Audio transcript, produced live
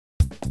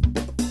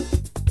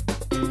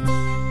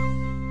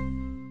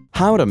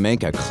How to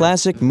make a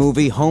classic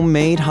movie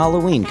homemade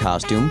Halloween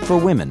costume for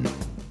women.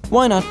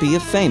 Why not be a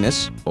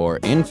famous or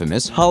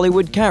infamous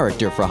Hollywood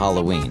character for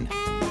Halloween?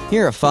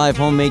 Here are 5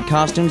 homemade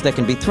costumes that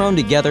can be thrown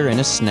together in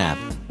a snap.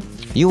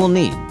 You will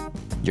need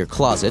your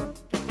closet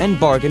and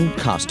bargain,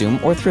 costume,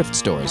 or thrift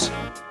stores.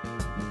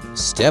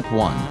 Step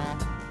 1.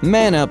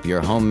 Man up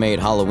your homemade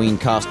Halloween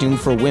costume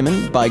for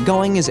women by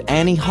going as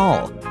Annie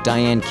Hall,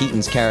 Diane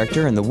Keaton's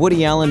character in the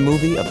Woody Allen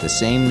movie of the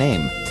same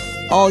name.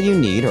 All you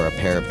need are a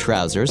pair of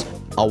trousers,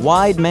 a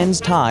wide men's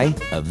tie,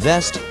 a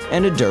vest,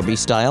 and a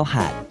derby-style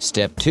hat.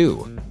 Step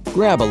 2.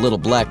 Grab a little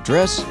black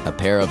dress, a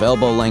pair of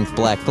elbow-length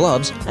black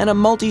gloves, and a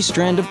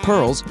multi-strand of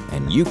pearls,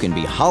 and you can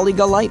be Holly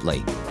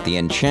Golightly, the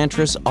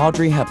enchantress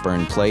Audrey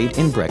Hepburn played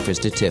in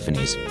Breakfast at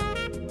Tiffany's.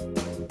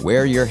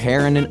 Wear your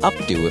hair in an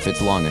updo if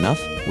it's long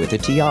enough, with a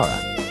tiara.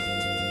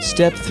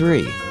 Step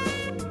 3.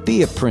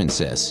 Be a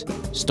princess.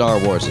 Star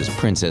Wars'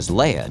 Princess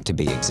Leia, to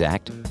be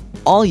exact.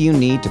 All you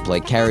need to play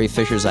Carrie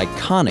Fisher's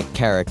iconic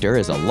character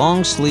is a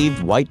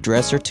long-sleeved white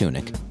dress or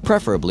tunic,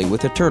 preferably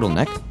with a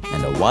turtleneck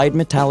and a wide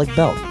metallic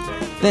belt.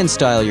 Then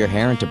style your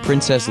hair into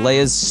Princess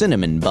Leia's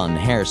cinnamon bun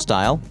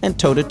hairstyle and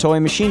tote a toy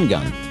machine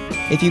gun.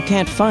 If you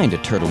can't find a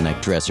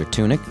turtleneck dress or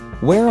tunic,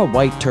 wear a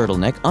white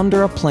turtleneck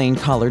under a plain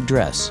collared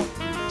dress.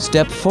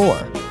 Step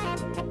 4.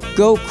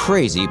 Go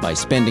crazy by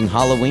spending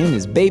Halloween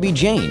as Baby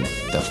Jane,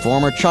 the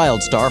former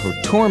child star who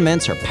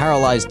torments her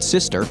paralyzed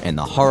sister in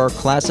the horror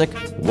classic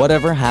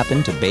Whatever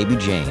Happened to Baby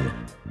Jane.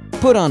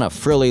 Put on a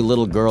frilly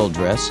little girl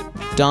dress,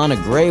 don a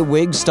gray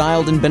wig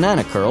styled in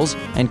banana curls,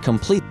 and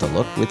complete the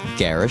look with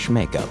garish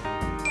makeup.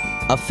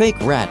 A fake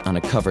rat on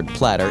a covered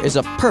platter is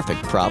a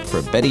perfect prop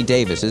for Bette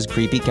Davis's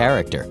creepy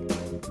character.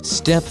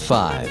 Step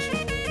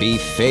 5. Be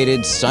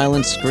faded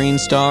silent screen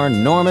star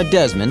Norma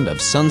Desmond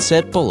of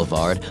Sunset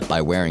Boulevard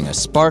by wearing a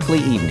sparkly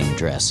evening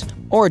dress,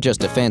 or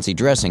just a fancy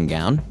dressing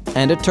gown,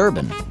 and a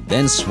turban.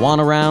 Then swan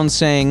around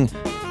saying,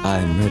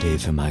 "I'm ready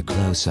for my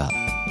close-up."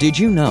 Did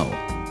you know?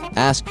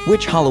 Asked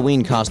which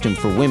Halloween costume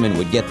for women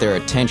would get their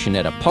attention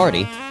at a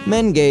party,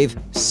 men gave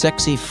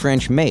sexy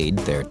French maid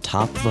their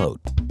top vote.